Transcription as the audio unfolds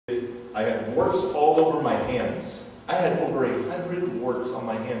I had warts all over my hands. I had over 100 warts on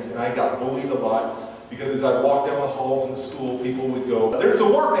my hands, and I got bullied a lot because as I walked down the halls in school, people would go, "There's the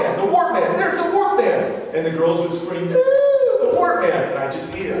wart man, the wart man, there's the wart man!" And the girls would scream, "Ooh, the wart man!" And I just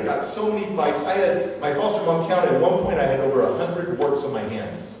hated it. I got so many fights. My foster mom counted, at one point I had over 100 warts on my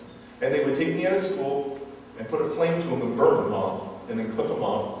hands. And they would take me out of school and put a flame to them and burn them off, and then clip them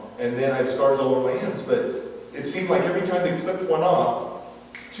off. And then I had scars all over my hands. But it seemed like every time they clipped one off,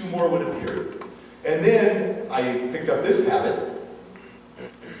 2 more would appear. And then I picked up this habit.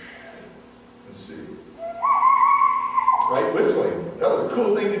 Let's see. Right? Whistling. That was a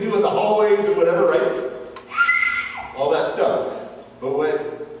cool thing to do in the hallways or whatever, right? All that stuff.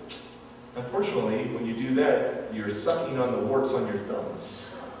 But unfortunately, when you do that, you're sucking on the warts on your thumbs.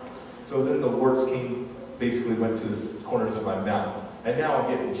 So then the warts basically went to the corners of my mouth. And now I'm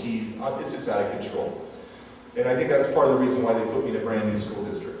getting teased. It's just out of control. And I think that's part of the reason why they put me in a brand new school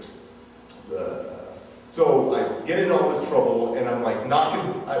district. So I get in all this trouble, and I'm like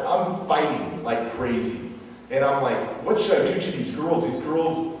I'm fighting like crazy. And I'm like, what should I do to these girls? These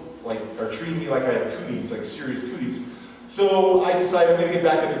girls like are treating me like I have cooties, like serious cooties. So I decided I'm going to get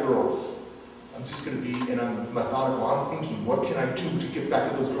back at the girls. I'm just going to be, and I'm methodical. I'm thinking, what can I do to get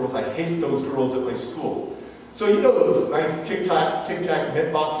back at those girls? I hate those girls at my school. So you know those nice Tic Tac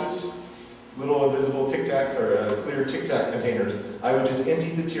mint boxes? Little invisible Tic Tac or clear Tic Tac containers. I would just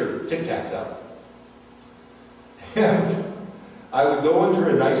empty the Tic Tacs out. And I would go under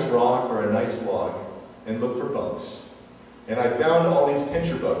a nice rock or a nice log and look for bugs. And I found all these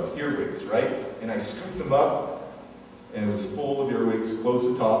pincher bugs, earwigs, right? And I scooped them up, and it was full of earwigs,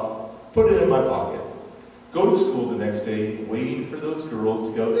 closed the top, put it in my pocket. Go to school the next day, waiting for those girls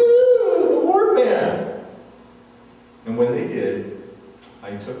to go, "Ooh, the wart man!" And when they did,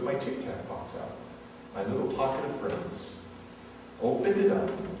 I took my Tic Tac box out, my little pocket of friends, opened it up,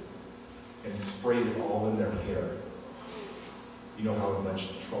 and sprayed it all in their hair. You know how much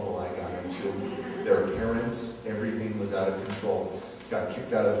trouble I got into. Their parents, everything was out of control. Got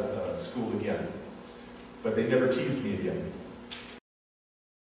kicked out of school again. But they never teased me again.